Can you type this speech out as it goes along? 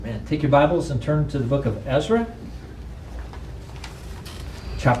Take your Bibles and turn to the book of Ezra,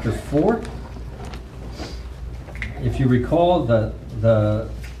 chapter 4. If you recall, the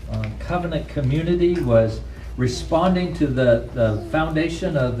covenant community was responding to the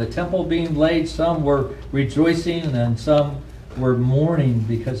foundation of the temple being laid. Some were rejoicing and some were mourning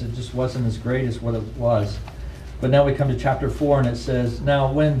because it just wasn't as great as what it was. But now we come to chapter 4 and it says,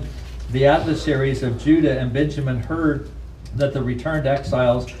 "Now when the adversaries of Judah and Benjamin heard that the returned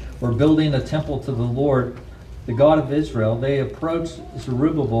exiles were building a temple to the Lord, the God of Israel, they approached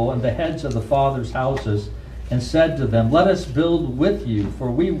Zerubbabel and the heads of the fathers' houses and said to them, 'Let us build with you,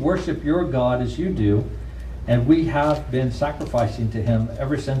 for we worship your God as you do, and we have been sacrificing to him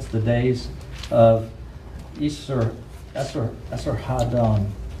ever since the days of Esarhaddon,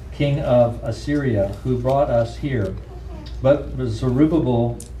 king of Assyria, who brought us here.' But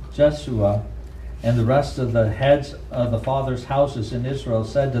Zerubbabel, Jeshua, and the rest of the heads of the fathers' houses in Israel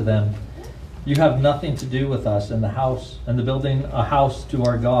said to them, 'You have nothing to do with us in the building a house to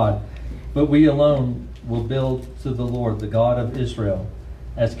our God, but we alone will build to the Lord, the God of Israel,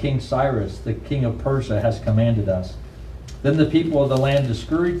 as King Cyrus, the king of Persia, has commanded us.' Then the people of the land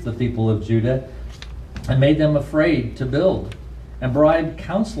discouraged the people of Judah and made them afraid to build, and bribed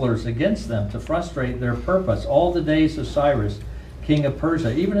counselors against them to frustrate their purpose all the days of Cyrus, king of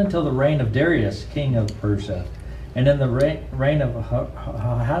Persia, even until the reign of Darius, king of Persia. And in the reign of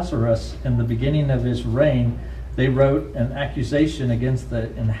Ahasuerus, in the beginning of his reign, they wrote an accusation against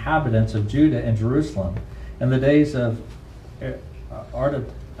the inhabitants of Judah and Jerusalem. In the days of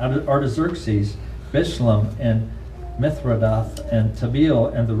Artaxerxes, Bishlam and Mithridath and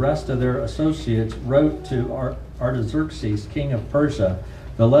Tabeel and the rest of their associates wrote to Artaxerxes, king of Persia.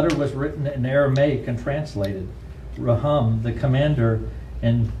 The letter was written in Aramaic and translated. Raham, the commander,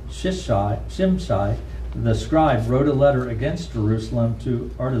 and Shimshai, the scribe, wrote a letter against Jerusalem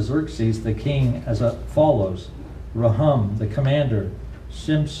to Artaxerxes, the king, as follows. Raham, the commander,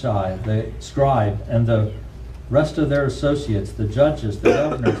 Shimshai, the scribe, and the rest of their associates, the judges, the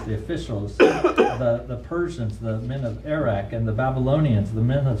governors, the officials, the Persians, the men of Iraq, and the Babylonians, the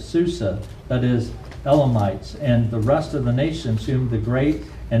men of Susa, that is, Elamites, and the rest of the nations whom the great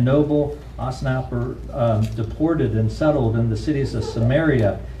and noble Osnappar deported and settled in the cities of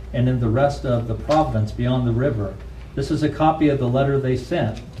Samaria and in the rest of the province beyond the river. This is a copy of the letter they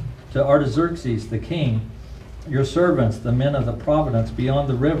sent to Artaxerxes the king. Your servants, the men of the province beyond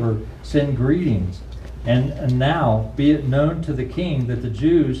the river, send greetings. And now be it known to the king that the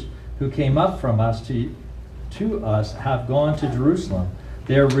Jews who came up from us to us have gone to Jerusalem.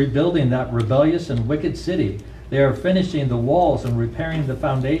 They are rebuilding that rebellious and wicked city. They are finishing the walls and repairing the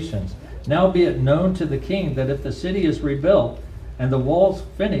foundations. Now be it known to the king that if the city is rebuilt and the walls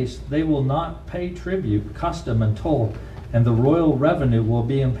finished, they will not pay tribute, custom, and toll, and the royal revenue will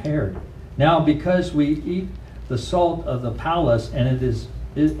be impaired. Now because we eat the salt of the palace, and it is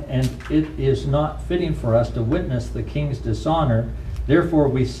not fitting for us to witness the king's dishonor, therefore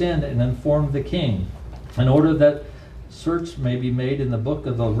we send and inform the king, in order that search may be made in the book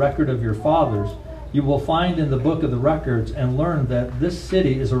of the record of your fathers. You will find in the book of the records and learn that this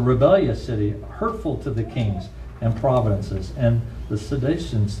city is a rebellious city, hurtful to the kings and provinces, and the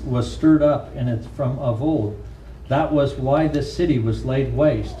seditions was stirred up in it from of old. That was why this city was laid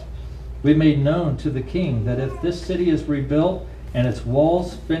waste. We made known to the king that if this city is rebuilt and its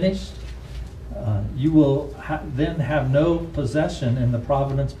walls finished, you will then have no possession in the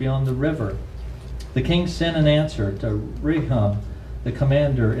province beyond the river. The king sent an answer to Rehum, the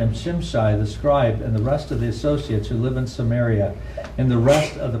commander, and Shimshai, the scribe, and the rest of the associates who live in Samaria, and the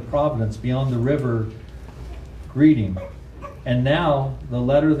rest of the province beyond the river, greeting. And now the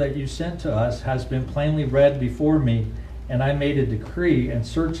letter that you sent to us has been plainly read before me, and I made a decree, and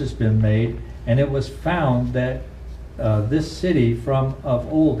search has been made, and it was found that this city from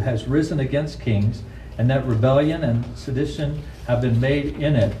of old has risen against kings, and that rebellion and sedition have been made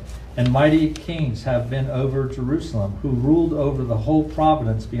in it, and mighty kings have been over Jerusalem, who ruled over the whole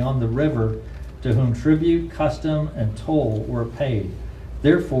province beyond the river, to whom tribute, custom, and toll were paid.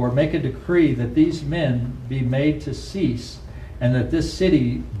 Therefore make a decree that these men be made to cease, and that this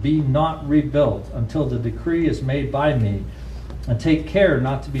city be not rebuilt until the decree is made by me, and take care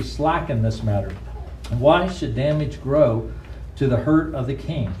not to be slack in this matter. Why should damage grow to the hurt of the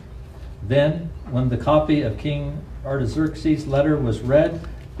king?" Then, when the copy of King Artaxerxes' letter was read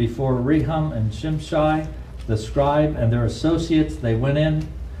before Rehum and Shimshai, the scribe, and their associates, they went in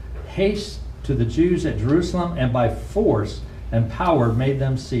haste to the Jews at Jerusalem, and by force and power made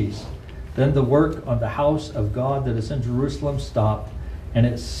them cease. Then the work on the house of God that is in Jerusalem stopped, and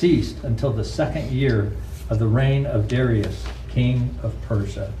it ceased until the second year of the reign of Darius, king of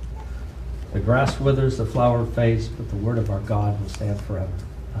Persia. The grass withers, the flower fades, but the word of our God will stand forever.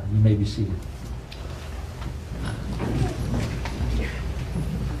 You may be seated.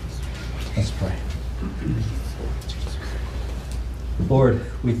 Let's pray. Lord,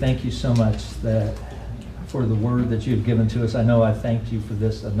 we thank you so much for the word that you've given to us. I know I thanked you for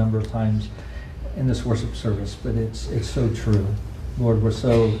this a number of times in this worship service, but it's so true. Lord, we're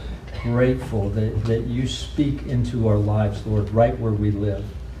so grateful that you speak into our lives, Lord, right where we live.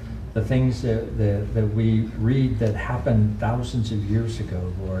 The things that we read that happened thousands of years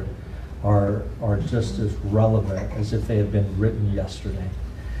ago, Lord, are just as relevant as if they had been written yesterday.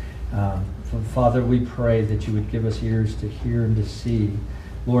 Father, we pray that you would give us ears to hear and to see.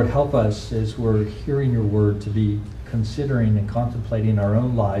 Lord, help us as we're hearing your word to be considering and contemplating our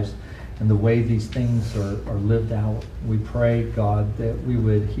own lives and the way these things are lived out. We pray, God, that we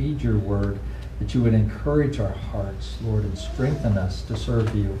would heed your word, that you would encourage our hearts, Lord, and strengthen us to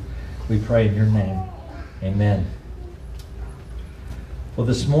serve you. We pray in your name. Amen. Well,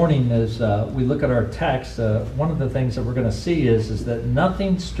 this morning, as we look at our text, one of the things that we're going to see is that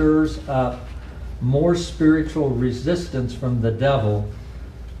nothing stirs up more spiritual resistance from the devil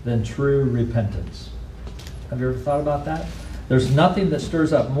than true repentance. Have you ever thought about that? There's nothing that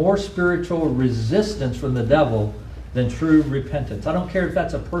stirs up more spiritual resistance from the devil than true repentance. I don't care if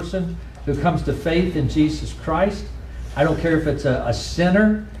that's a person who comes to faith in Jesus Christ. I don't care if it's a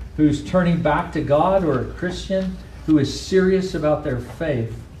sinner who's turning back to God, or a Christian who is serious about their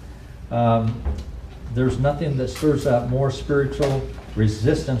faith. There's nothing that stirs up more spiritual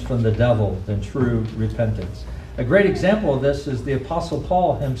resistance from the devil than true repentance. A great example of this is the Apostle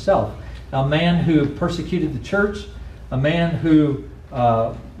Paul himself, a man who persecuted the church, a man who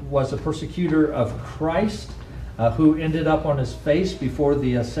was a persecutor of Christ, who ended up on his face before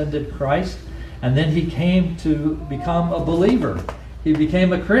the ascended Christ, and then he came to become a believer. He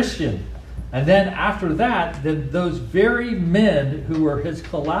became a Christian. And then after that, then those very men who were his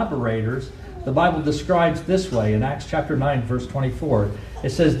collaborators, the Bible describes this way in Acts chapter 9, verse 24. It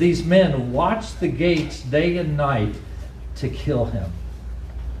says, these men watched the gates day and night to kill him.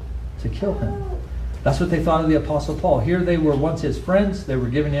 To kill him. That's what they thought of the Apostle Paul. Here they were once his friends. They were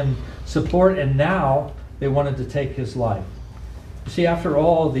giving him support, and now they wanted to take his life. You see, after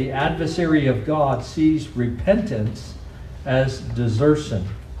all, the adversary of God sees repentance as desertion,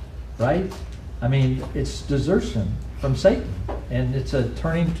 right? I mean, it's desertion from Satan, and it's a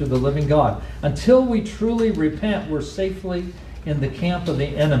turning to the living God. Until we truly repent, we're safely in the camp of the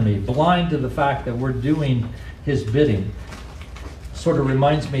enemy, blind to the fact that we're doing his bidding. Sort of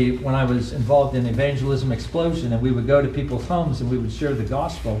reminds me when I was involved in Evangelism Explosion, and we would go to people's homes and we would share the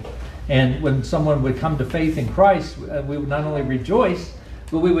gospel. And when someone would come to faith in Christ, we would not only rejoice,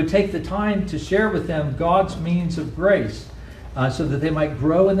 but we would take the time to share with them God's means of grace, so that they might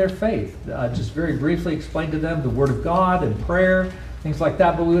grow in their faith. Just very briefly explain to them the Word of God and prayer, things like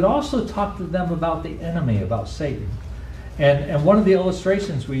that. But we would also talk to them about the enemy, about Satan. And one of the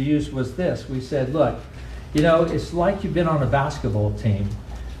illustrations we used was this. We said, look, you know, it's like you've been on a basketball team,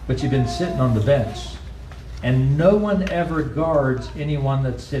 but you've been sitting on the bench. And no one ever guards anyone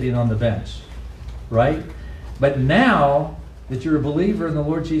that's sitting on the bench, right? But now that you're a believer in the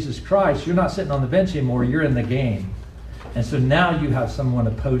Lord Jesus Christ, you're not sitting on the bench anymore, you're in the game. And so now you have someone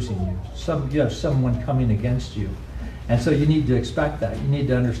opposing you. You have someone coming against you. And so you need to expect that. You need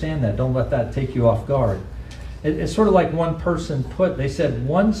to understand that. Don't let that take you off guard. It's sort of like one person put, they said,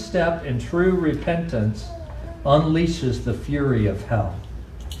 one step in true repentance unleashes the fury of hell.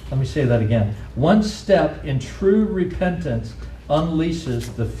 Let me say that again. One step in true repentance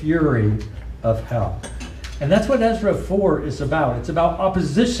unleashes the fury of hell. And that's what Ezra 4 is about. It's about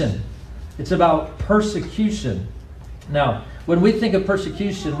opposition. It's about persecution. Now, when we think of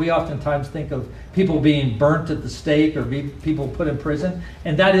persecution, we oftentimes think of people being burnt at the stake or people put in prison,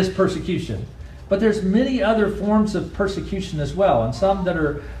 and that is persecution. But there's many other forms of persecution as well, and some that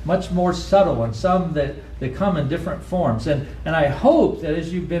are much more subtle, and some that come in different forms. And I hope that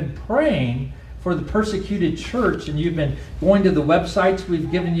as you've been praying for the persecuted church, and you've been going to the websites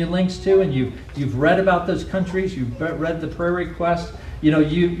we've given you links to, and you've read about those countries, you've read the prayer requests, you know,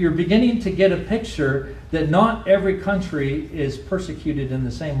 you're beginning to get a picture that not every country is persecuted in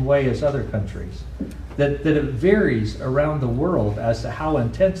the same way as other countries. That it varies around the world as to how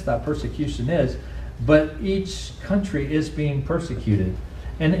intense that persecution is, but each country is being persecuted.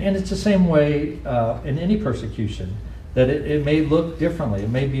 And it's the same way in any persecution, that it may look differently, it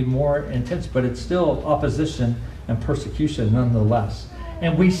may be more intense, but it's still opposition and persecution nonetheless.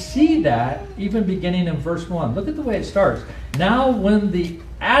 And we see that even beginning in verse 1. Look at the way it starts. Now when the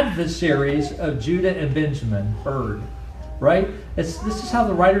adversaries of Judah and Benjamin heard, right? This is how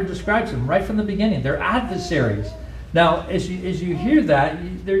the writer describes them right from the beginning. They're adversaries. Now, as you hear that,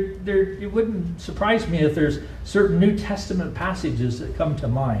 it wouldn't surprise me if there's certain New Testament passages that come to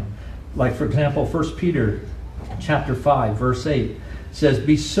mind. Like, for example, 1 Peter chapter 5, verse 8 says,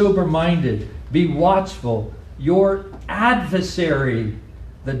 "Be sober-minded, be watchful. Your adversary,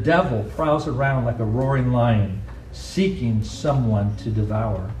 the devil, prowls around like a roaring lion, seeking someone to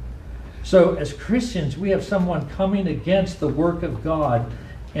devour." So as Christians, we have someone coming against the work of God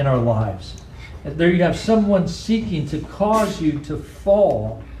in our lives. There you have someone seeking to cause you to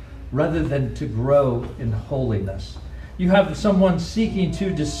fall rather than to grow in holiness. You have someone seeking to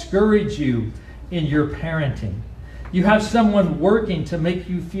discourage you in your parenting. You have someone working to make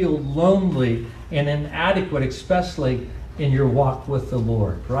you feel lonely and inadequate, especially in your walk with the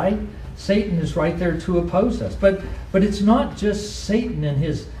Lord, right? Satan is right there to oppose us. But it's not just Satan and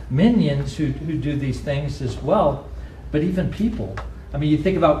his minions who do these things as well, but even people. I mean, you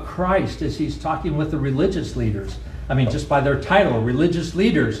think about Christ as he's talking with the religious leaders. I mean, just by their title, religious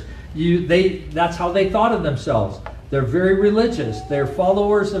leaders, that's how they thought of themselves. They're very religious. They're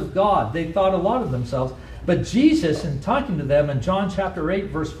followers of God. They thought a lot of themselves. But Jesus, in talking to them in John chapter 8,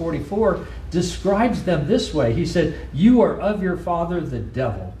 verse 44, describes them this way. He said, "You are of your father, the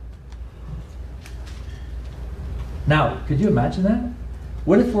devil." Now, could you imagine that?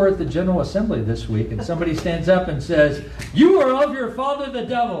 What if we're at the General Assembly this week and somebody stands up and says, "You are of your father, the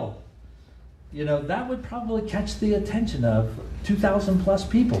devil"? You know, that would probably catch the attention of 2,000 plus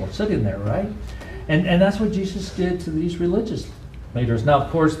people sitting there, right? And that's what Jesus did to these religious leaders. Now,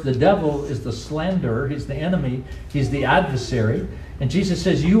 of course, the devil is the slanderer. He's the enemy. He's the adversary. And Jesus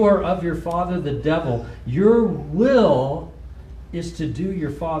says, "You are of your father, the devil. Your will is to do your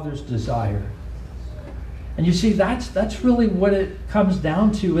father's desire." And you see, that's really what it comes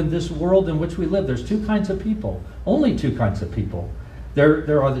down to in this world in which we live. There's two kinds of people, only two kinds of people.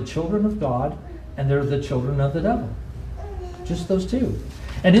 There are the children of God, and there are the children of the devil. Just those two.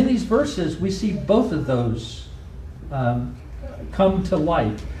 And in these verses, we see both of those come to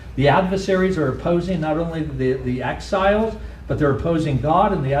light. The adversaries are opposing not only the exiles, but they're opposing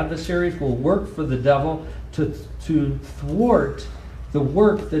God, and the adversaries will work for the devil to thwart the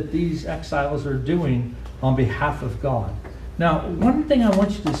work that these exiles are doing on behalf of God. Now, one thing I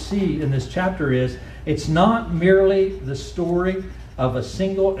want you to see in this chapter is it's not merely the story of a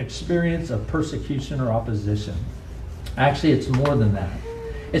single experience of persecution or opposition. Actually, it's more than that.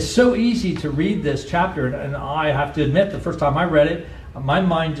 It's so easy to read this chapter, and I have to admit, the first time I read it, my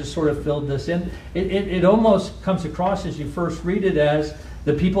mind just sort of filled this in. It almost comes across as you first read it as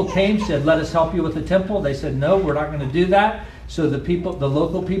the people came, said, "Let us help you with the temple." They said, "No, we're not going to do that." So the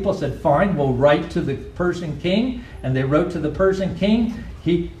local people said, "Fine, we'll write to the Persian king." And they wrote to the Persian king.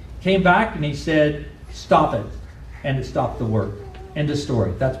 He came back and he said, "Stop it." And it stopped the work. End of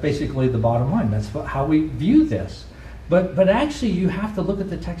story. That's basically the bottom line. That's how we view this. But actually, you have to look at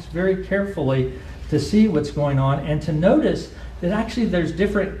the text very carefully to see what's going on and to notice that actually there's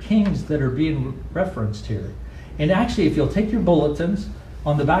different kings that are being referenced here. And actually, if you'll take your bulletins,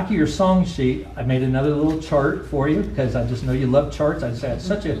 on the back of your song sheet, I made another little chart for you because I just know you love charts. I just had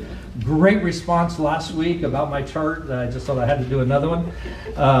such a great response last week about my chart that I just thought I had to do another one.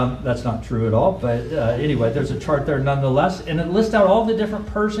 That's not true at all, but anyway, there's a chart there nonetheless, and it lists out all the different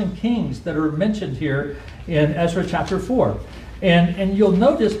Persian kings that are mentioned here in Ezra chapter 4. And you'll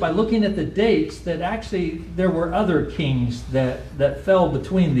notice by looking at the dates that actually there were other kings that fell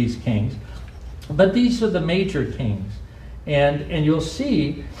between these kings, but these are the major kings. And you'll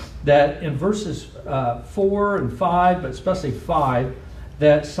see that in verses 4 and 5, but especially 5,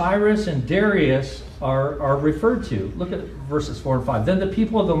 that Cyrus and Darius are referred to. Look at verses 4 and 5. "Then the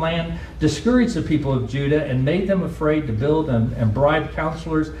people of the land discouraged the people of Judah and made them afraid to build and bribe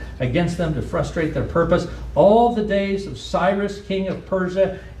counselors against them to frustrate their purpose all the days of Cyrus, king of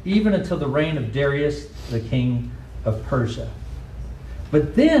Persia, even until the reign of Darius, the king of Persia."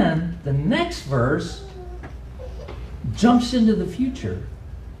 But then the next verse jumps into the future,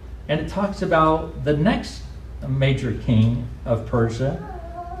 and it talks about the next major king of Persia,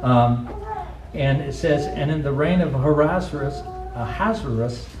 and it says, "And in the reign of Ahasuerus,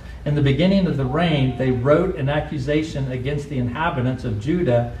 in the beginning of the reign, they wrote an accusation against the inhabitants of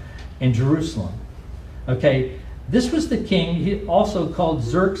Judah and Jerusalem." Okay, this was the king, he also called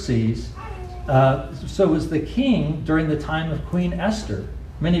Xerxes. So it was the king during the time of Queen Esther.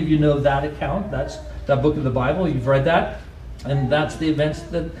 Many of you know that account. That's that book of the Bible. You've read that. And that's the events,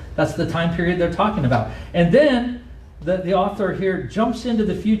 that's the time period they're talking about. And then the author here jumps into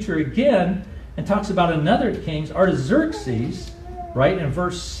the future again and talks about another king, Artaxerxes, right, in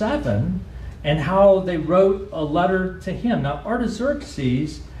verse 7. and how they wrote a letter to him. Now,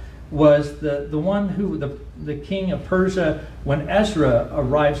 Artaxerxes was the one who, the king of Persia, when Ezra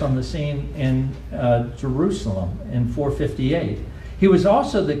arrives on the scene in Jerusalem in 458. He was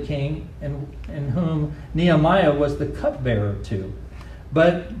also the king in whom Nehemiah was the cupbearer to.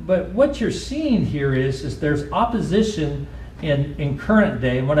 But what you're seeing here is there's opposition in current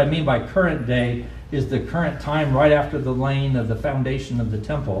day. And what I mean by current day is the current time right after the laying of the foundation of the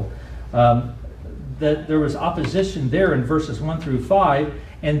temple. That there was opposition there in verses 1 through 5.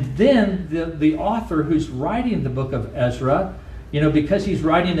 And then the author who's writing the book of Ezra, because he's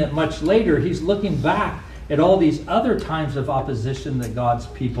writing it much later, he's looking back at all these other times of opposition that God's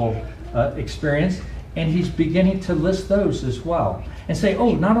people experienced, and he's beginning to list those as well. And say,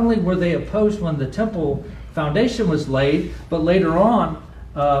 oh, not only were they opposed when the temple foundation was laid, but later on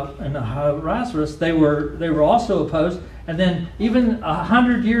in Ahasuerus, they were also opposed. And then even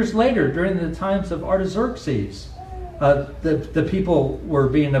 100 years later, during the times of Artaxerxes, the people were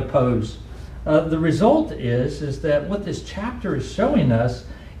being opposed. The result is that what this chapter is showing us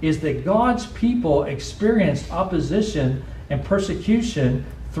is that God's people experienced opposition and persecution,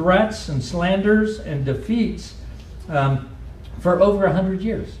 threats and slanders and defeats for over 100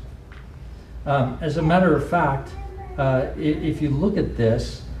 years. As a matter of fact, if you look at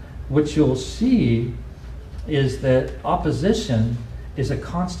this, what you'll see is that opposition is a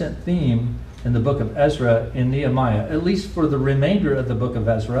constant theme in the book of Ezra and Nehemiah, at least for the remainder of the book of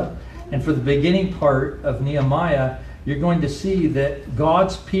Ezra. And for the beginning part of Nehemiah, you're going to see that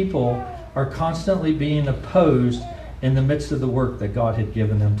God's people are constantly being opposed in the midst of the work that God had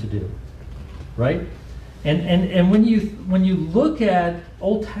given them to do. Right? And when you look at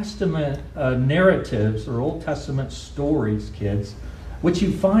Old Testament narratives or Old Testament stories, kids, what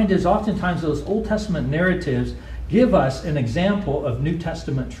you find is oftentimes those Old Testament narratives give us an example of New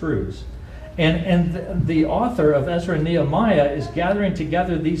Testament truths. And the author of Ezra and Nehemiah is gathering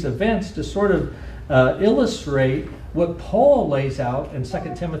together these events to sort of illustrate what Paul lays out in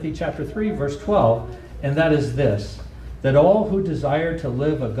 2 Timothy chapter 3, verse 12, and that is this, that all who desire to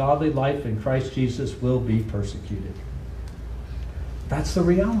live a godly life in Christ Jesus will be persecuted. That's the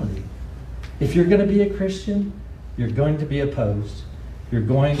reality. If you're going to be a Christian, you're going to be opposed. You're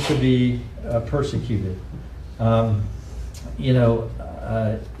going to be persecuted.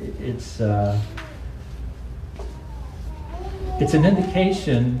 It's an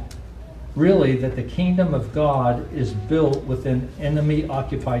indication, really, that the kingdom of God is built within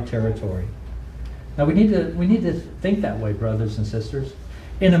enemy-occupied territory. Now we need to think that way, brothers and sisters.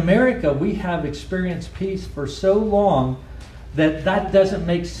 In America, we have experienced peace for so long that doesn't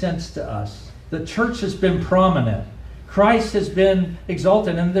make sense to us. The church has been prominent. Christ has been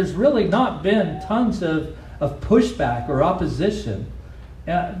exalted, and there's really not been tons of pushback or opposition.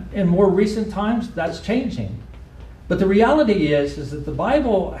 In more recent times, that's changing. But the reality is that the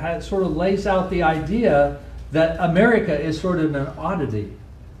Bible sort of lays out the idea that America is sort of an oddity.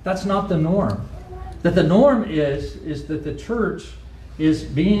 That's not the norm. That the norm is that the church is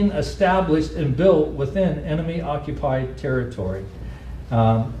being established and built within enemy-occupied territory.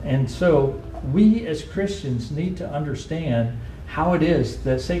 And so we as Christians need to understand how it is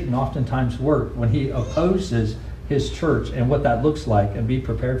that Satan oftentimes works when he opposes his church and what that looks like, and be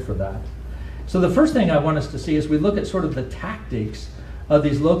prepared for that. So the first thing I want us to see is we look at sort of the tactics of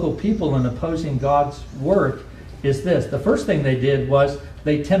these local people in opposing God's work is this. The first thing they did was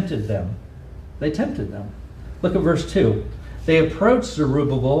they tempted them. They tempted them. Look at verse 2. They approached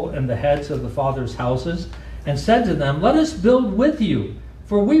Zerubbabel and the heads of the fathers' houses and said to them, "Let us build with you,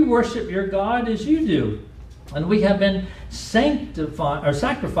 for we worship your God as you do. And we have been sacrificing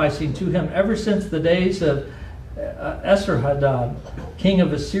to him ever since the days of Esarhaddon, king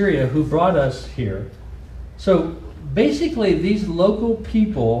of Assyria, who brought us here." So basically, these local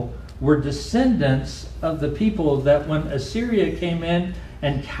people were descendants of the people that when Assyria came in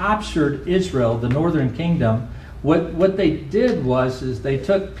and captured Israel, the northern kingdom, what they did is they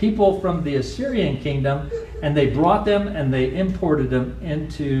took people from the Assyrian kingdom and they brought them and they imported them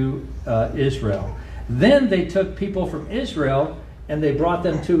into Israel. Then they took people from Israel and they brought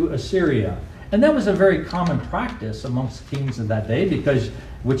them to Assyria. And that was a very common practice amongst kings of that day, because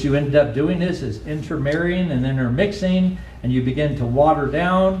what you ended up doing is intermarrying and intermixing, and you begin to water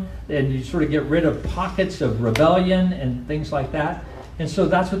down, and you sort of get rid of pockets of rebellion and things like that. And so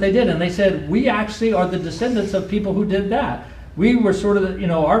that's what they did. And they said, we actually are the descendants of people who did that. We were sort of,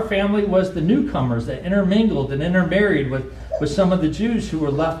 our family was the newcomers that intermingled and intermarried with some of the Jews who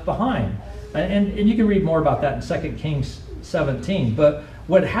were left behind. And you can read more about that in 2 Kings 17. But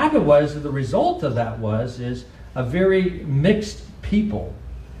what happened was, the result of that is a very mixed people.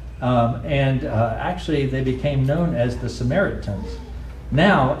 Actually they became known as the Samaritans.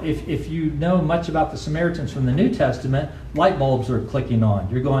 Now, if you know much about the Samaritans from the New Testament, light bulbs are clicking on.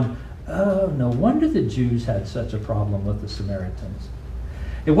 You're going, oh, no wonder the Jews had such a problem with the Samaritans.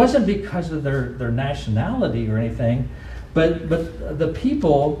 It wasn't because of their nationality or anything, but the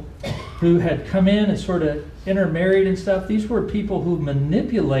people who had come in and sort of intermarried and stuff, these were people who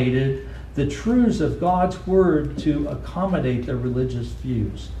manipulated the truths of God's word to accommodate their religious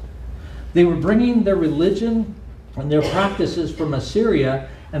views. They were bringing their religion and their practices from Assyria,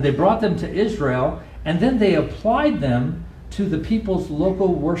 and they brought them to Israel, and then they applied them to the people's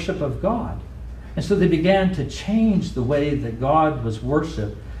local worship of God. And so they began to change the way that God was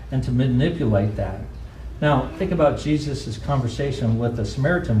worshiped and to manipulate that. Now, think about Jesus' conversation with the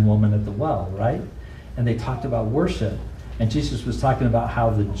Samaritan woman at the well, right? And they talked about worship. And Jesus was talking about how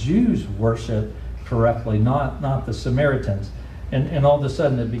the Jews worship correctly, not the Samaritans. And all of a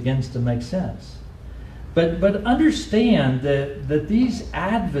sudden it begins to make sense. But understand that these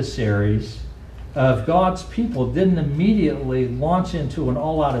adversaries of God's people didn't immediately launch into an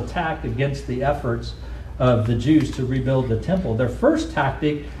all-out attack against the efforts of the Jews to rebuild the temple. Their first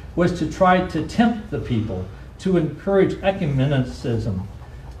tactic was to try to tempt the people, to encourage ecumenicism.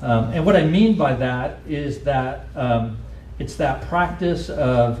 And what I mean by that is that it's that practice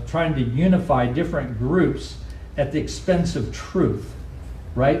of trying to unify different groups at the expense of truth,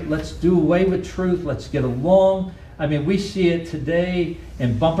 right? Let's do away with truth. Let's get along. I mean, we see it today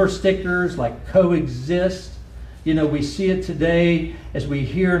in bumper stickers like coexist. You know, we see it today as we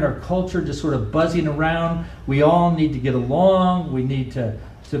hear in our culture just sort of buzzing around. We all need to get along. We need to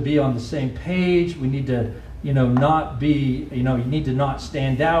be on the same page. We need to, not be, you need to not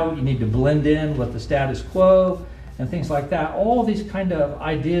stand out. You need to blend in with the status quo and things like that. All these kind of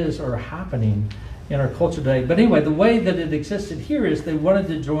ideas are happening in our culture today. But anyway, the way that it existed here is they wanted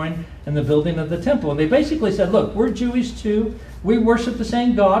to join in the building of the temple. And they basically said, look, we're Jewish too. We worship the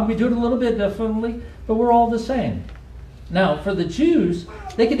same God. We do it a little bit differently, but we're all the same. Now, for the Jews,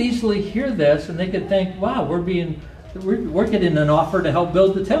 they could easily hear this and they could think, wow, we're getting an offer to help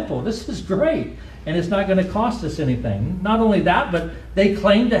build the temple. This is great. And it's not going to cost us anything. Not only that, but they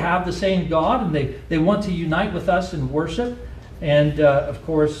claim to have the same God and they want to unite with us in worship. And of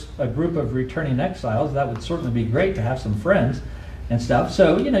course, a group of returning exiles, that would certainly be great to have some friends and stuff.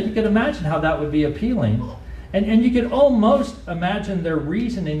 So, you could imagine how that would be appealing. And you could almost imagine their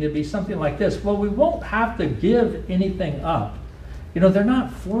reasoning to be something like this. Well, we won't have to give anything up. They're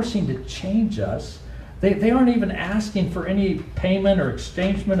not forcing to change us. They aren't even asking for any payment or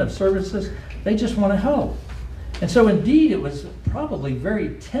exchangement of services. They just want to help. And so indeed, it was probably very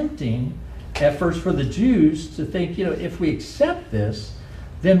tempting at first for the Jews to think, if we accept this,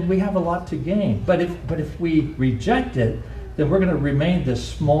 then we have a lot to gain. But if we reject it, then we're going to remain this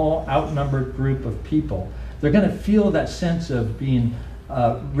small, outnumbered group of people. They're going to feel that sense of being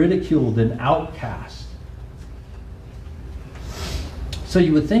ridiculed and outcast. So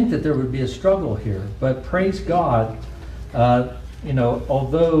you would think that there would be a struggle here, but praise God,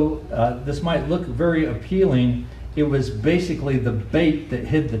 although this might look very appealing, it was basically the bait that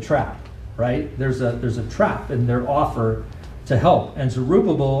hid the trap. Right? There's a trap in their offer to help. And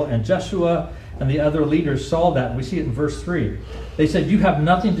Zerubbabel and Jeshua and the other leaders saw that. And we see it in verse 3. They said, you have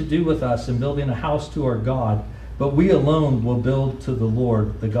nothing to do with us in building a house to our God, but we alone will build to the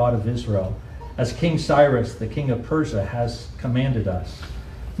Lord, the God of Israel, as King Cyrus, the king of Persia, has commanded us.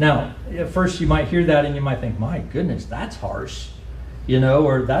 Now, at first you might hear that and you might think, my goodness, that's harsh,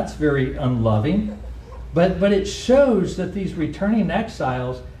 or that's very unloving. But it shows that these returning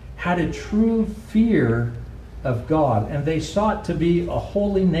exiles had a true fear of God, and they sought to be a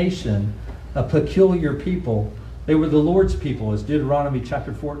holy nation, a peculiar people. They were the Lord's people, as Deuteronomy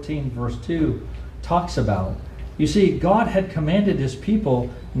chapter 14, verse 2 talks about. You see, God had commanded his people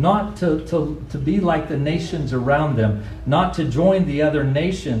not to be like the nations around them, not to join the other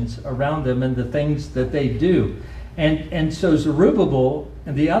nations around them in the things that they do. And so Zerubbabel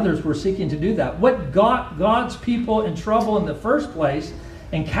and the others were seeking to do that. What got God's people in trouble in the first place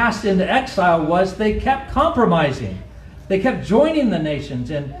and cast into exile was they kept compromising. They kept joining the nations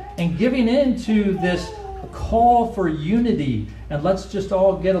and giving in to this call for unity. And let's just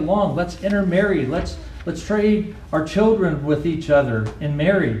all get along. Let's intermarry. Let's trade our children with each other in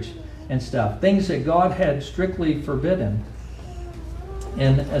marriage and stuff. Things that God had strictly forbidden.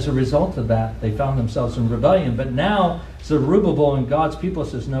 And as a result of that, they found themselves in rebellion. But now Zerubbabel and God's people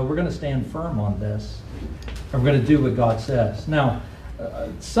says, no, we're going to stand firm on this. And we're going to do what God says. Now,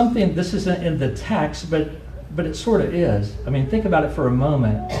 this isn't in the text, but it sort of is. I mean, think about it for a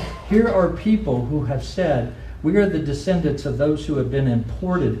moment. Here are people who have said, We are the descendants of those who have been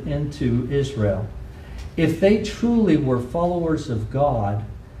imported into Israel. If they truly were followers of God,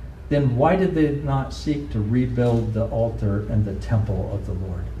 then why did they not seek to rebuild the altar and the temple of the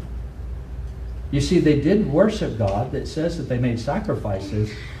Lord? You see, they did worship God. It says that they made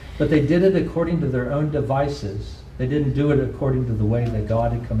sacrifices, but they did it according to their own devices. They didn't do it according to the way that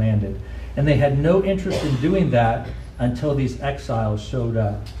God had commanded. And they had no interest in doing that until these exiles showed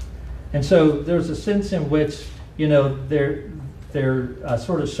up. And so there's a sense in which, they're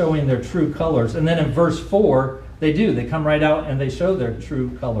sort of showing their true colors. And then in verse 4, they do. They come right out and they show their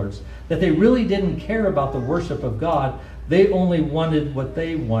true colors. That they really didn't care about the worship of God. They only wanted what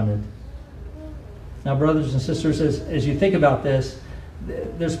they wanted. Now, brothers and sisters, as you think about this,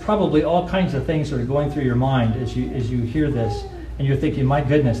 there's probably all kinds of things that are going through your mind as you hear this. And you're thinking, my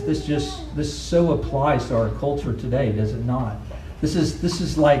goodness, this so applies to our culture today, does it not? This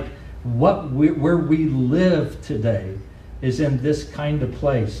is like where we live today is in this kind of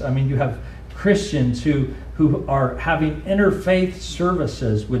place. I mean, you have Christians who are having interfaith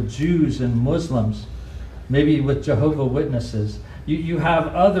services with Jews and Muslims, maybe with Jehovah's Witnesses. You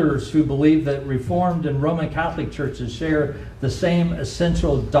have others who believe that Reformed and Roman Catholic churches share the same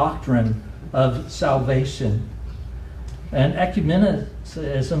essential doctrine of salvation. And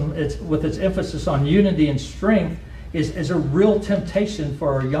ecumenicism, with its emphasis on unity and strength, is a real temptation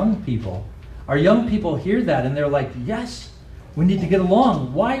for our young people. Our young people hear that and they're like, yes, we need to get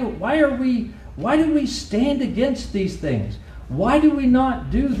along. Why do we stand against these things? Why do we not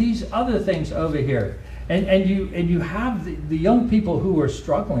do these other things over here? And you have the young people who are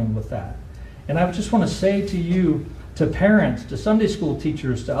struggling with that. And I just want to say to you, to parents, to Sunday school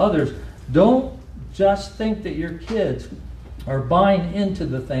teachers, to others, don't just think that your kids are buying into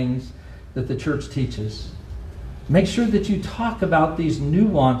the things that the church teaches. Make sure that you talk about these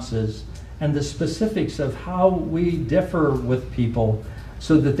nuances and the specifics of how we differ with people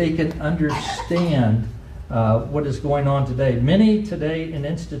so that they can understand what is going on today. Many today in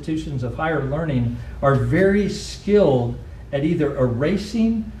institutions of higher learning are very skilled at either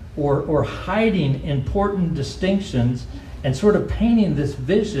erasing or hiding important distinctions and sort of painting this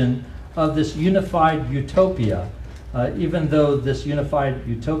vision of this unified utopia, even though this unified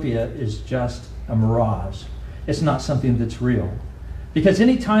utopia is just a mirage. It's not something that's real. Because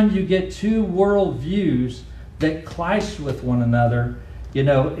anytime you get two worldviews that clash with one another,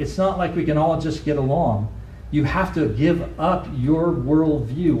 it's not like we can all just get along. You have to give up your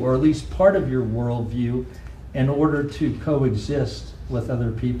worldview, or at least part of your worldview, in order to coexist with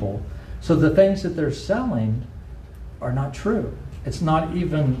other people. So the things that they're selling are not true. It's not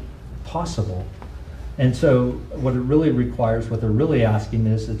even possible. And so what it really requires, what they're really asking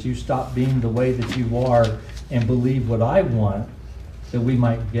is that you stop being the way that you are and believe what I want, that we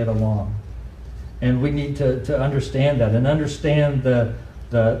might get along. And we need to understand that and understand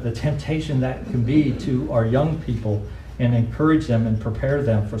the temptation that can be to our young people and encourage them and prepare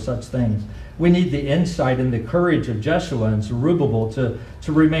them for such things. We need the insight and the courage of Joshua and Zerubbabel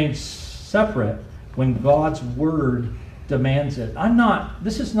to remain separate when God's word demands it.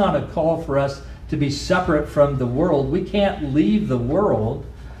 This is not a call for us to be separate from the world. We can't leave the world,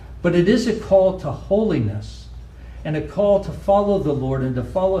 but it is a call to holiness and a call to follow the Lord and to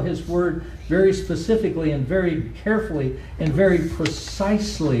follow His word very specifically and very carefully and very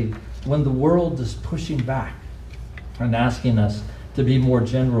precisely when the world is pushing back and asking us to be more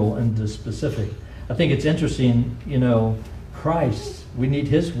general and specific. I think it's interesting, Christ, we need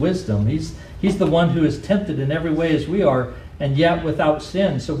His wisdom. He's the one who is tempted in every way as we are, and yet without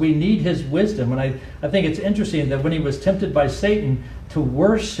sin. So we need His wisdom. And I think it's interesting that when He was tempted by Satan to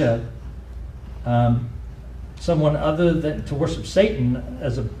worship someone other than to worship Satan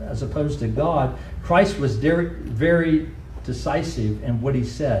as opposed to God, Christ was very decisive in what He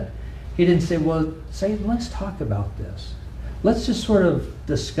said. He didn't say, well, Satan, let's talk about this. Let's just sort of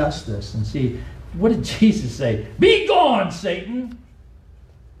discuss this and see, what did Jesus say? Be gone, Satan!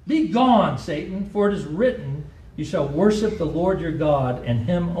 Be gone, Satan, for it is written, you shall worship the Lord your God, and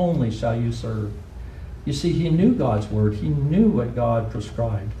Him only shall you serve. You see, He knew God's word. He knew what God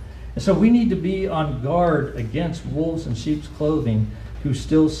prescribed. And so we need to be on guard against wolves in sheep's clothing who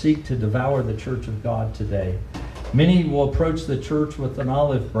still seek to devour the church of God today. Many will approach the church with an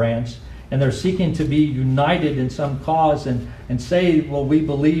olive branch, and they're seeking to be united in some cause and say, well, we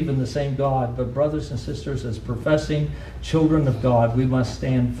believe in the same God. But brothers and sisters, as professing children of God, we must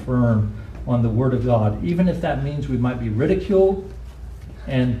stand firm on the Word of God, even if that means we might be ridiculed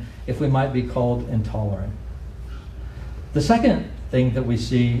and if we might be called intolerant. The second thing that we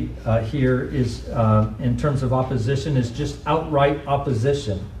see here is, in terms of opposition, is just outright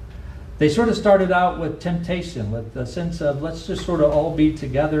opposition. They sort of started out with temptation, with the sense of let's just sort of all be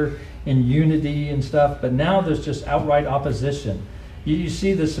together in unity and stuff, but now there's just outright opposition. You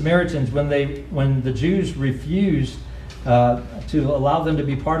see the Samaritans, when the Jews refused to allow them to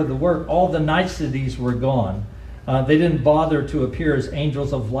be part of the work, all the niceties were gone. They didn't bother to appear as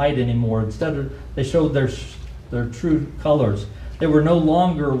angels of light anymore. Instead, they showed their true colors. They were no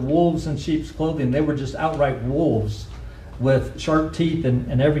longer wolves in sheep's clothing. They were just outright wolves with sharp teeth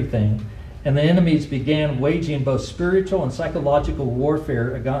and everything. And the enemies began waging both spiritual and psychological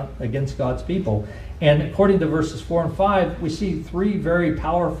warfare against God's people. And according to verses 4 and 5, we see three very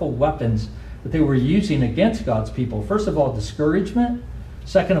powerful weapons that they were using against God's people. First of all, discouragement.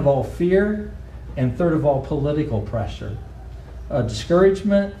 Second of all, fear. And third of all, political pressure.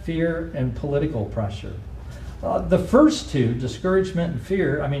 Discouragement, fear, and political pressure. The first two, discouragement and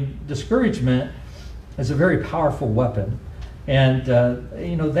fear, discouragement is a very powerful weapon. And,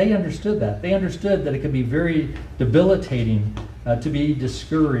 they understood that. They understood that it could be very debilitating to be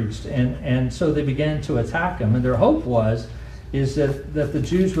discouraged. And so they began to attack them. And their hope is that the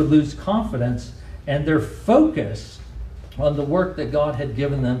Jews would lose confidence and their focus on the work that God had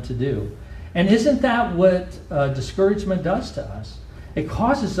given them to do. And isn't that what discouragement does to us? It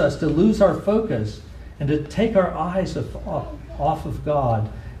causes us to lose our focus and to take our eyes off of God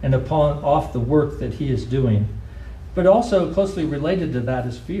and off the work that He is doing. But also closely related to that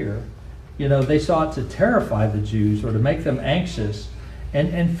is fear. They sought to terrify the Jews or to make them anxious.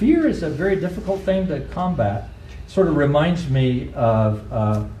 And fear is a very difficult thing to combat. It sort of reminds me of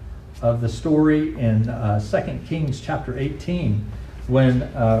the story in 2 Kings chapter 18 when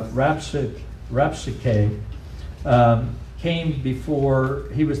Rabshakeh came before,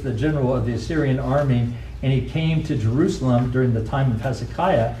 he was the general of the Assyrian army, and he came to Jerusalem during the time of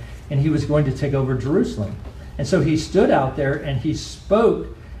Hezekiah, and he was going to take over Jerusalem. And so he stood out there and he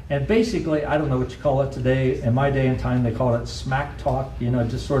spoke, and basically, I don't know what you call it today. In my day and time, they call it smack talk,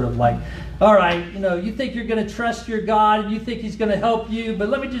 just sort of like, all right, you think you're going to trust your God and you think He's going to help you, but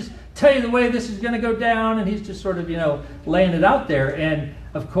let me just tell you the way this is going to go down. And he's just sort of, laying it out there. And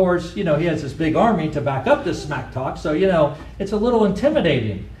of course, he has this big army to back up this smack talk. So, it's a little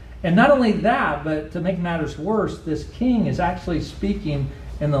intimidating. And not only that, but to make matters worse, this king is actually speaking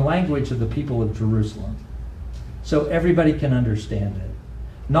in the language of the people of Jerusalem. So everybody can understand it.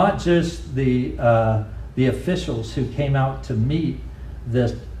 Not just the officials who came out to meet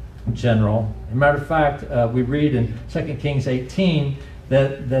this general. As a matter of fact, we read in 2 Kings 18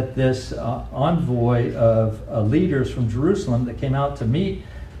 that this envoy of leaders from Jerusalem that came out to meet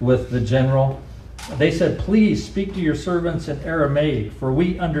with the general, they said, "Please speak to your servants in Aramaic, for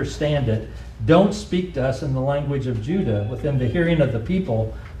we understand it. Don't speak to us in the language of Judah within the hearing of the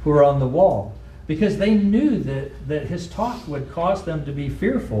people who are on the wall." Because they knew that his talk would cause them to be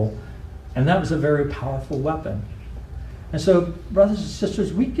fearful, and that was a very powerful weapon. And so, brothers and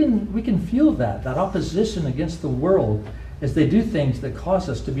sisters, we can feel that opposition against the world as they do things that cause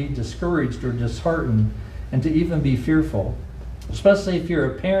us to be discouraged or disheartened and to even be fearful. Especially if you're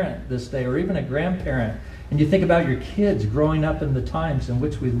a parent this day or even a grandparent, and you think about your kids growing up in the times in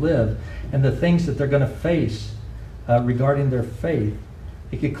which we live and the things that they're going to face regarding their faith.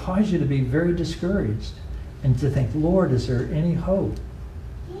 It could cause you to be very discouraged and to think, Lord, is there any hope?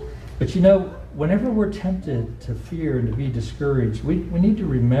 But whenever we're tempted to fear and to be discouraged, we need to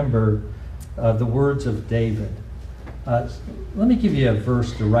remember the words of David. Let me give you a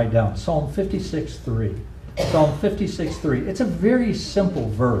verse to write down. Psalm 56:3. Psalm 56:3. It's a very simple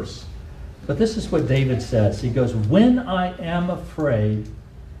verse. But this is what David says. He goes, "When I am afraid,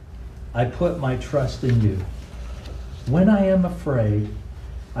 I put my trust in you." When I am afraid,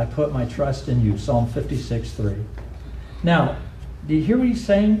 I put my trust in you. Psalm 56:3. Now, do you hear what he's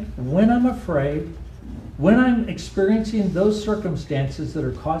saying? When I'm afraid, when I'm experiencing those circumstances that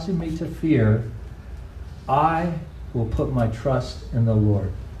are causing me to fear, I will put my trust in the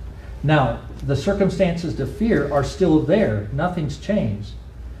Lord. Now, the circumstances to fear are still there. Nothing's changed.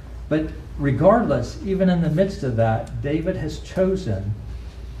 But regardless, even in the midst of that, David has chosen,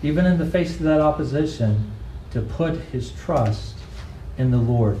 even in the face of that opposition, to put his trust in the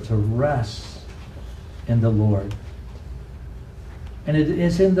Lord, to rest in the Lord. And it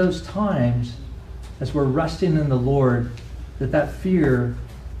is in those times, as we're resting in the Lord, that fear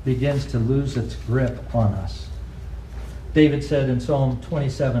begins to lose its grip on us. David said in Psalm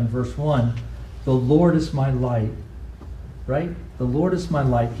 27, verse 1, "The Lord is my light." Right? The Lord is my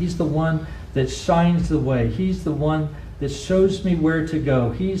light. He's the one that shines the way. He's the one that shows me where to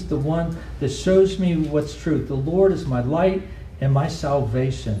go. He's the one that shows me what's truth. The Lord is my light and my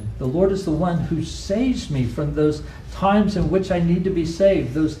salvation. The Lord is the one who saves me from those times in which I need to be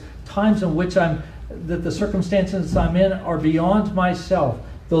saved, those times in which that the circumstances I'm in are beyond myself.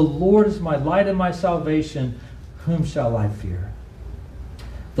 The Lord is my light and my salvation. Whom shall I fear?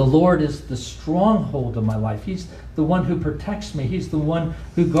 The Lord is the stronghold of my life. He's the one who protects me. He's the one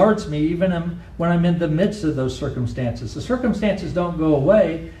who guards me even when I'm in the midst of those circumstances. The circumstances don't go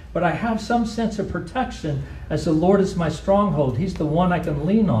away, but I have some sense of protection as the Lord is my stronghold. He's the one I can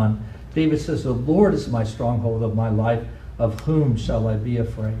lean on. David says, the Lord is my stronghold of my life. Of whom shall I be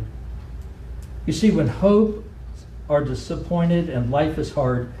afraid? You see, when hope are disappointed and life is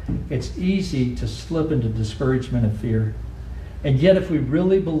hard, it's easy to slip into discouragement and fear. And yet, if we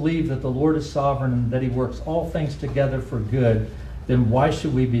really believe that the Lord is sovereign and that He works all things together for good, then why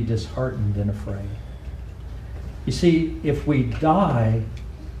should we be disheartened and afraid? You see, if we die,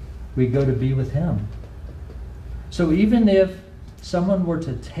 we go to be with Him. So even if someone were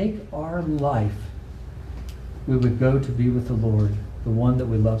to take our life, we would go to be with the Lord, the one that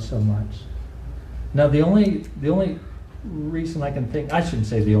we love so much. Now, the only reason I can think, I shouldn't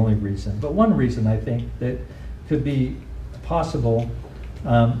say the only reason, but one reason I think that could be possible,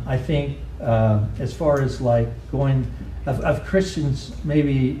 I think, as far as like going, of Christians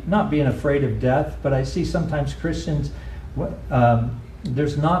maybe not being afraid of death, but I see sometimes Christians,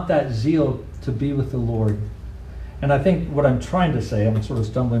 there's not that zeal to be with the Lord. And I think what I'm trying to say, I'm sort of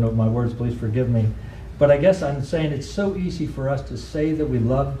stumbling over my words, please forgive me, but I guess I'm saying it's so easy for us to say that we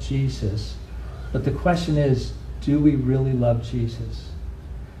love Jesus, but the question is, do we really love Jesus?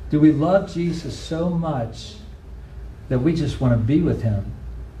 Do we love Jesus so much that we just want to be with Him?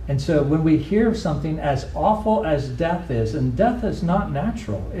 And so when we hear something as awful as death is, and death is not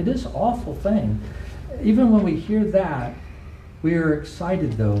natural, it is an awful thing. Even when we hear that, we are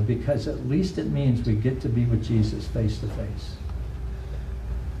excited though, because at least it means we get to be with Jesus face to face.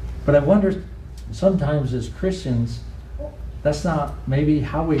 But I wonder, sometimes as Christians, that's not maybe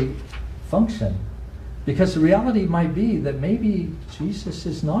how we function. Because the reality might be that maybe Jesus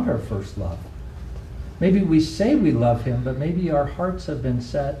is not our first love. Maybe we say we love Him, but maybe our hearts have been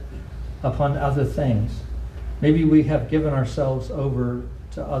set upon other things. Maybe we have given ourselves over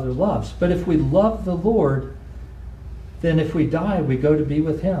to other loves. But if we love the Lord, then if we die, we go to be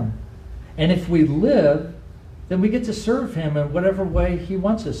with Him. And if we live, then we get to serve Him in whatever way He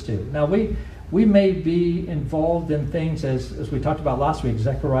wants us to. Now, we may be involved in things, as we talked about last week,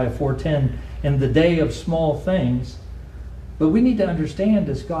 Zechariah 4:10, in the day of small things. But we need to understand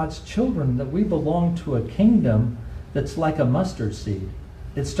as God's children that we belong to a kingdom that's like a mustard seed.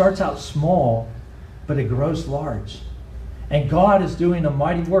 It starts out small, but it grows large. And God is doing a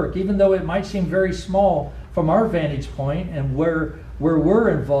mighty work, even though it might seem very small from our vantage point and where we're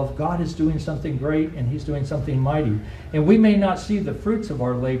involved. God is doing something great and He's doing something mighty. And we may not see the fruits of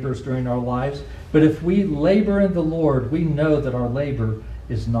our labors during our lives, but if we labor in the Lord, we know that our labor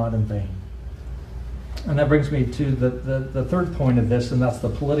is not in vain. And that brings me to the third point of this, and that's the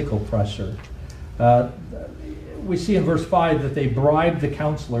political pressure. We see in verse 5 that they bribed the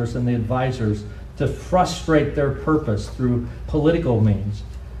counselors and the advisors to frustrate their purpose through political means.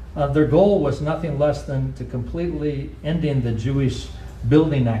 Their goal was nothing less than to completely ending the Jewish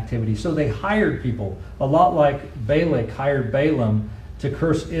building activity. So they hired people, a lot like Balak hired Balaam to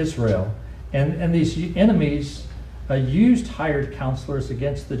curse Israel. And these enemies used hired counselors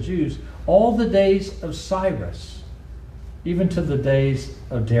against the Jews all the days of Cyrus, even to the days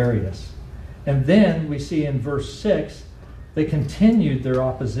of Darius. And then we see in verse 6, they continued their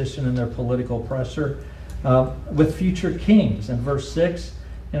opposition and their political pressure with future kings in verse 6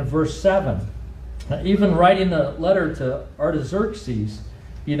 and verse 7. Even writing a letter to Artaxerxes,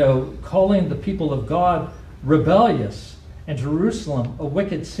 calling the people of God rebellious and Jerusalem a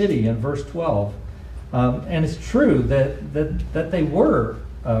wicked city in verse 12. And it's true that they were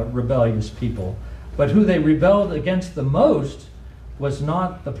rebellious people, but who they rebelled against the most was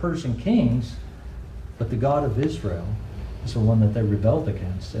not the Persian kings, but the God of Israel is the one that they rebelled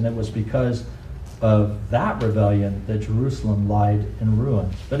against. And it was because of that rebellion that Jerusalem lied in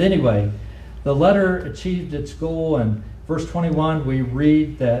ruins. But anyway, the letter achieved its goal. And verse 21, we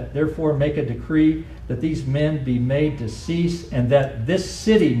read that, therefore make a decree that these men be made to cease and that this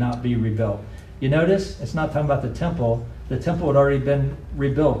city not be rebuilt. You notice, it's not talking about the temple. The temple had already been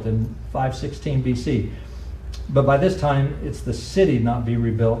rebuilt in 516 BC. But by this time, it's the city not be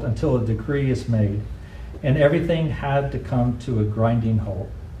rebuilt until a decree is made. And everything had to come to a grinding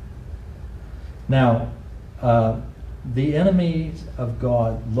halt. Now, the enemy of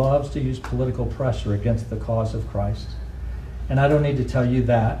God loves to use political pressure against the cause of Christ. And I don't need to tell you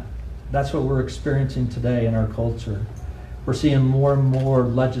that. That's what we're experiencing today in our culture. We're seeing more and more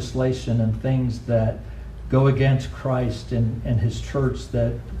legislation and things that go against Christ and his church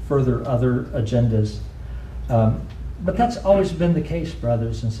that further other agendas. But that's always been the case,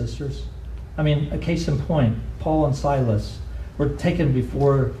 brothers and sisters. I mean, a case in point, Paul and Silas were taken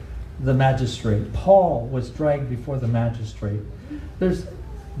before the magistrate. Paul was dragged before the magistrate.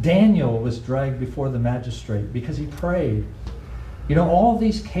 Daniel was dragged before the magistrate because he prayed. You know, all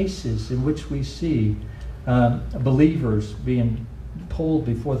these cases in which we see believers being pulled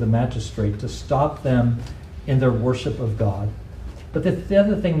before the magistrate to stop them in their worship of God. But the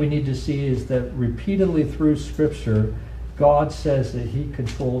other thing we need to see is that repeatedly through Scripture, God says that he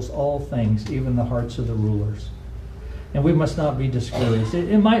controls all things, even the hearts of the rulers. And we must not be discouraged.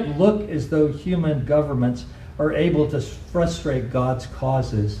 It might look as though human governments are able to frustrate God's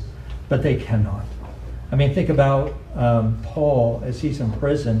causes, but they cannot. I mean, think about Paul as he's in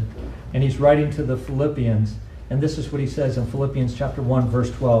prison and he's writing to the Philippians. And this is what he says in Philippians chapter 1,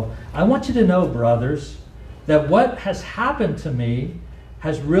 verse 12. I want you to know, brothers, that what has happened to me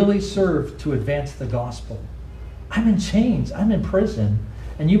has really served to advance the gospel. I'm in chains. I'm in prison.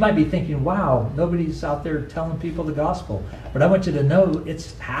 And you might be thinking, wow, nobody's out there telling people the gospel. But I want you to know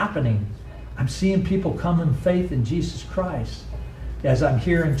it's happening. I'm seeing people come in faith in Jesus Christ as I'm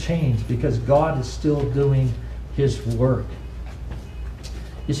here in chains because God is still doing his work.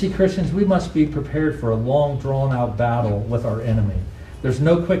 You see, Christians, we must be prepared for a long, drawn-out battle with our enemy. There's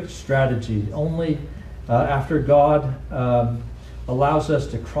no quick strategy. Only after God allows us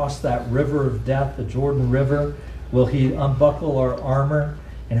to cross that river of death, the Jordan River, will he unbuckle our armor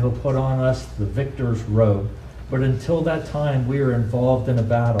and he'll put on us the victor's robe. But until that time, we are involved in a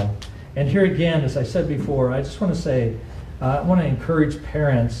battle. And here again, as I said before, I just want to say, I want to encourage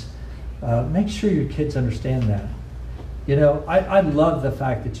parents, make sure your kids understand that. You know, I love the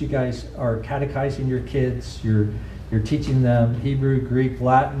fact that you guys are catechizing your kids. You're teaching them Hebrew, Greek,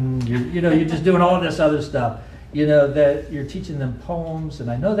 Latin. You're just doing all this other stuff. You know, that you're teaching them poems.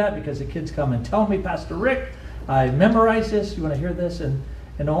 And I know that because the kids come and tell me, Pastor Rick, I memorized this. You want to hear this?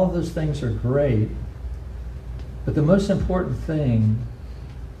 And all those things are great. But the most important thing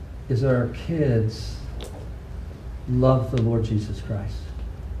is that our kids love the Lord Jesus Christ.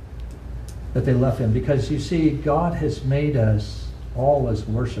 That they love him. Because you see, God has made us all as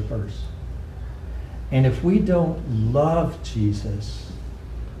worshipers. And if we don't love Jesus,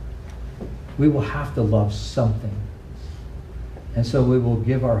 we will have to love something. And so we will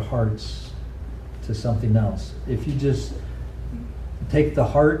give our hearts to something else. If you just take the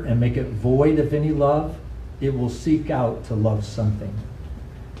heart and make it void of any love, it will seek out to love something.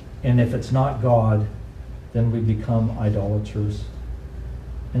 And if it's not God, then we become idolaters.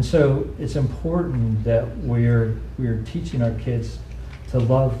 And so it's important that we're teaching our kids to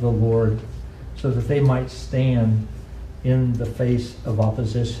love the Lord so that they might stand in the face of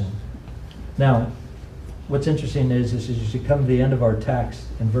opposition. Now, what's interesting is as you come to the end of our text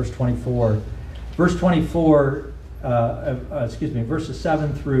in verse 24, verses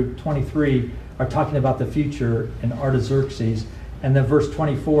 7 through 23 are talking about the future in Artaxerxes. And then verse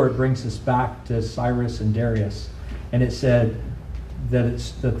 24, it brings us back to Cyrus and Darius. And it said that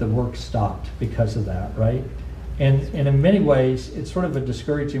the work stopped because of that, right? And in many ways, it's sort of a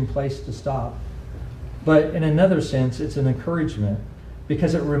discouraging place to stop. But in another sense, it's an encouragement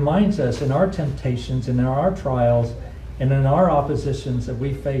because it reminds us in our temptations and in our trials and in our oppositions that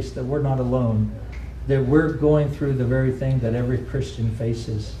we face that we're not alone, that we're going through the very thing that every Christian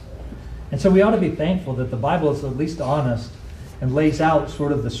faces. And so we ought to be thankful that the Bible is at least honest and lays out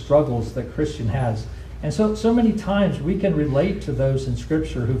sort of the struggles that Christian has. And so many times we can relate to those in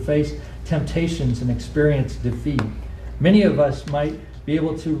Scripture who face temptations and experience defeat. Many of us might be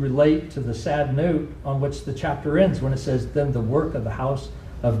able to relate to the sad note on which the chapter ends when it says, then the work of the house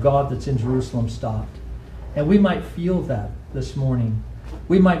of God that's in Jerusalem stopped. And we might feel that this morning.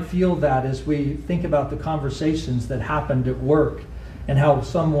 We might feel that as we think about the conversations that happened at work and how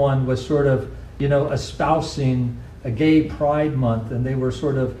someone was sort of, espousing a gay pride month, and they were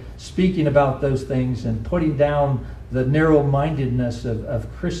sort of speaking about those things and putting down the narrow-mindedness of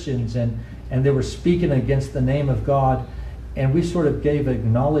Christians, and they were speaking against the name of God, and we sort of gave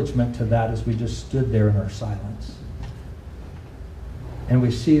acknowledgement to that as we just stood there in our silence. And we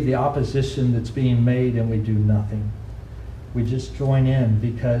see the opposition that's being made and we do nothing. We just join in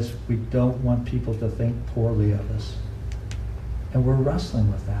because we don't want people to think poorly of us. And we're wrestling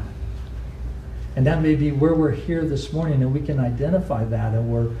with that. And that may be where we're here this morning, and we can identify that, and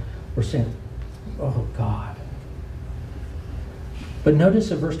we're saying, oh God. But notice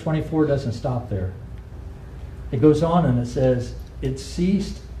that verse 24 doesn't stop there. It goes on and it says, it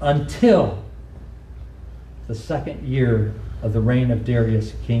ceased until the second year of the reign of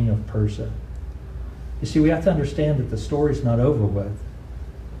Darius, king of Persia. You see, we have to understand that the story's not over with.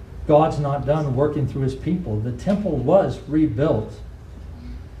 God's not done working through his people. The temple was rebuilt.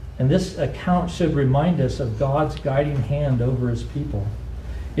 And this account should remind us of God's guiding hand over his people.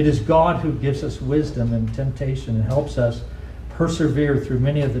 It is God who gives us wisdom in temptation and helps us persevere through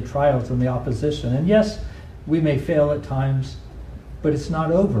many of the trials and the opposition. And yes, we may fail at times, but it's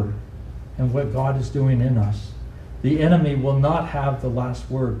not over in what God is doing in us. The enemy will not have the last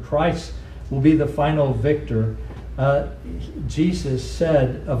word. Christ will be the final victor. Jesus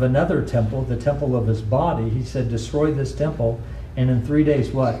said of another temple, the temple of his body, he said, destroy this temple, and in 3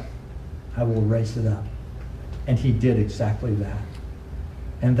 days, what? I will raise it up. And he did exactly that.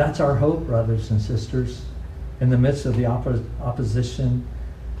 And that's our hope, brothers and sisters, in the midst of the opposition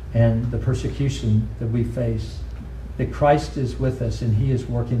and the persecution that we face, that Christ is with us and he is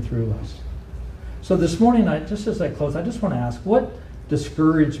working through us. So this morning, just as I close, I just want to ask, what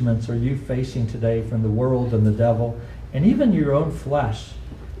discouragements are you facing today from the world and the devil and even your own flesh?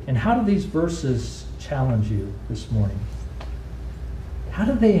 And how do these verses challenge you this morning? How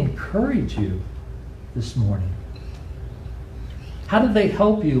do they encourage you this morning? How do they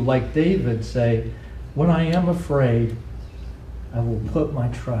help you, like David, say, when I am afraid, I will put my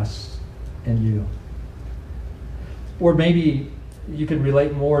trust in you? Or maybe you can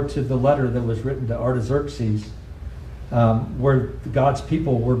relate more to the letter that was written to Artaxerxes, where God's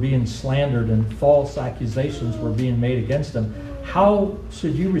people were being slandered and false accusations were being made against them. How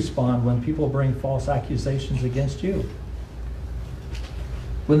should you respond when people bring false accusations against you?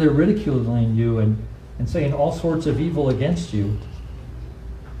 When they're ridiculing you and saying all sorts of evil against you?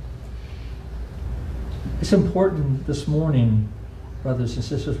 It's important this morning, brothers and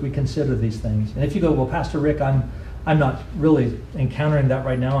sisters, we consider these things. And if you go, well, Pastor Rick, I'm not really encountering that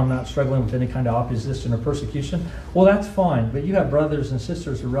right now. I'm not struggling with any kind of opposition or persecution. Well, that's fine. But you have brothers and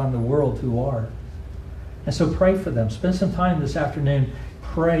sisters around the world who are. And so pray for them. Spend some time this afternoon.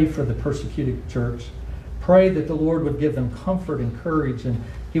 Pray for the persecuted church. Pray that the Lord would give them comfort and courage, and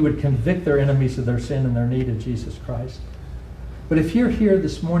he would convict their enemies of their sin and their need of Jesus Christ. But if you're here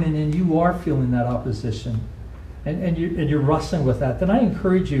this morning and you are feeling that opposition, and you're wrestling with that, then I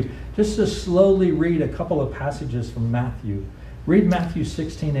encourage you just to slowly read a couple of passages from Matthew. Read Matthew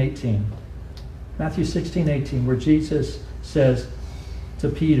 16:18. Matthew 16:18, where Jesus says to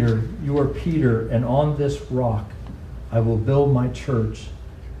Peter, you are Peter, and on this rock I will build my church,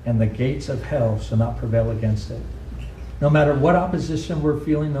 and the gates of hell shall not prevail against it. No matter what opposition we're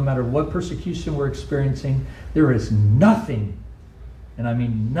feeling, no matter what persecution we're experiencing, there is nothing, and I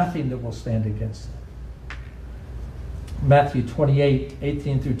mean nothing, that will stand against it. Matthew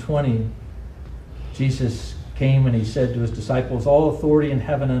 28:18-20, Jesus came and he said to his disciples, all authority in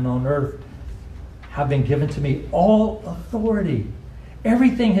heaven and on earth have been given to me. All authority.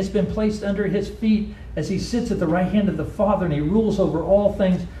 Everything has been placed under his feet as he sits at the right hand of the Father, and he rules over all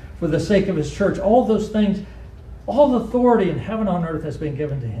things for the sake of his church. All those things, all authority in heaven and on earth has been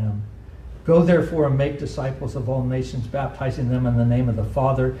given to him. Go therefore and make disciples of all nations, baptizing them in the name of the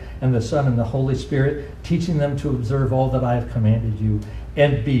Father and the Son and the Holy Spirit, teaching them to observe all that I have commanded you.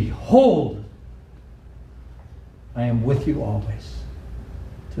 And behold, I am with you always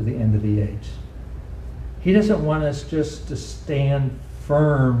to the end of the age. He doesn't want us just to stand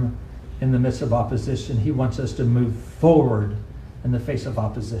firm in the midst of opposition. He wants us to move forward in the face of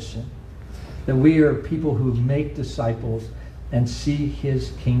opposition. That we are people who make disciples and see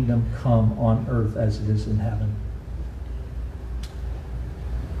his kingdom come on earth as it is in heaven.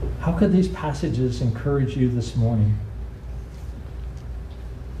 How could these passages encourage you this morning?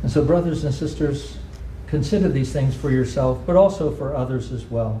 And so, brothers and sisters, consider these things for yourself, but also for others as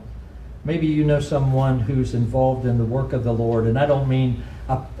well. Maybe you know someone who's involved in the work of the Lord, and I don't mean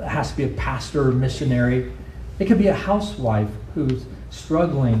it has to be a pastor or missionary. It could be a housewife who's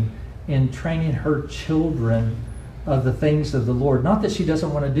struggling in training her children of the things of the Lord. Not that she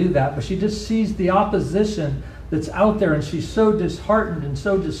doesn't want to do that, but she just sees the opposition that's out there, and she's so disheartened and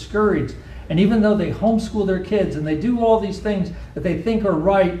so discouraged. And even though they homeschool their kids and they do all these things that they think are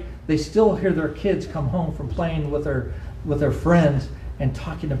right, they still hear their kids come home from playing with their friends and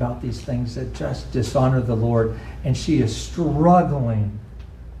talking about these things that just dishonor the Lord, and she is struggling.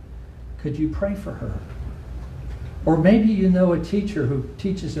 Could you pray for her? Or maybe you know a teacher who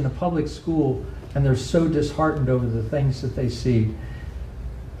teaches in a public school, and they're so disheartened over the things that they see,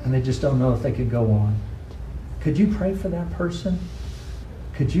 and they just don't know if they could go on. Could you pray for that person?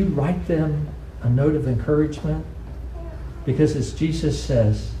 Could you write them a note of encouragement? Because as Jesus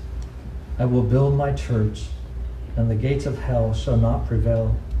says, I will build my church, and the gates of hell shall not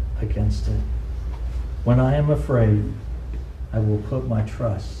prevail against it. When I am afraid, I will put my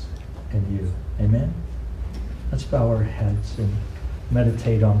trust in you. Amen? Let's bow our heads and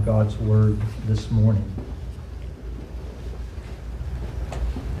meditate on God's word this morning.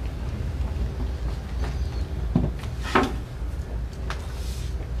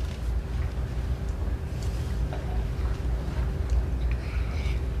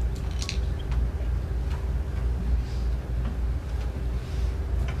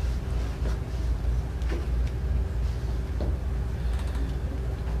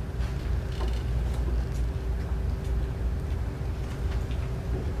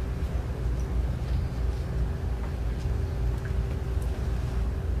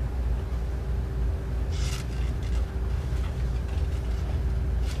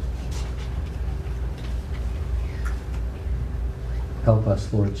 Help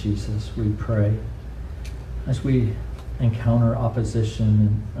us, Lord Jesus, we pray, as we encounter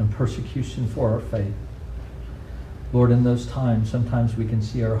opposition and persecution for our faith. Lord, in those times, sometimes we can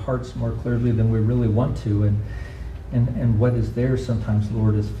see our hearts more clearly than we really want to, and what is there sometimes,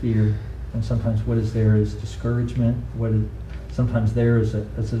 Lord, is fear, and sometimes what is there is discouragement. Sometimes there is a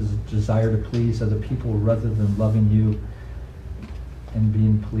desire to please other people rather than loving you and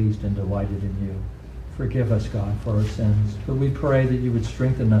being pleased and delighted in you. Forgive us, God, for our sins. But we pray that you would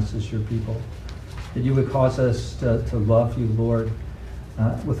strengthen us as your people, that you would cause us to love you, Lord,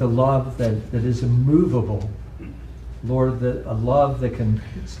 with a love that is immovable. Lord, a love that can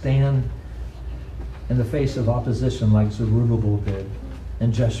stand in the face of opposition like Zerubbabel did,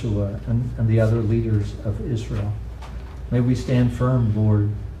 and Joshua and the other leaders of Israel. May we stand firm, Lord,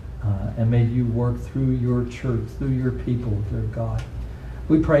 and may you work through your church, through your people, dear God.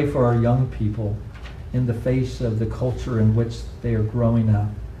 We pray for our young people in the face of the culture in which they are growing up.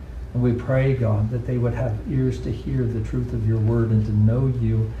 And we pray, God, that they would have ears to hear the truth of your word and to know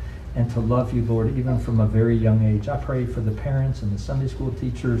you and to love you, Lord, even from a very young age. I pray for the parents and the Sunday school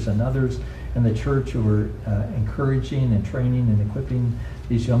teachers and others in the church who are encouraging and training and equipping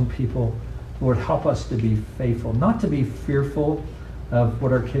these young people. Lord, help us to be faithful, not to be fearful of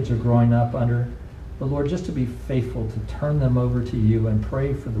what our kids are growing up under, but Lord, just to be faithful, to turn them over to you and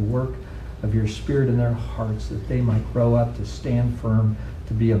pray for the work of your Spirit in their hearts, that they might grow up to stand firm,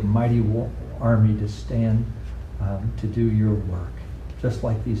 to be a mighty army, to stand to do your work, just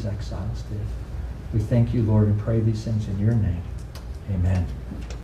like these exiles did. We thank you, Lord, and pray these things in your name. Amen.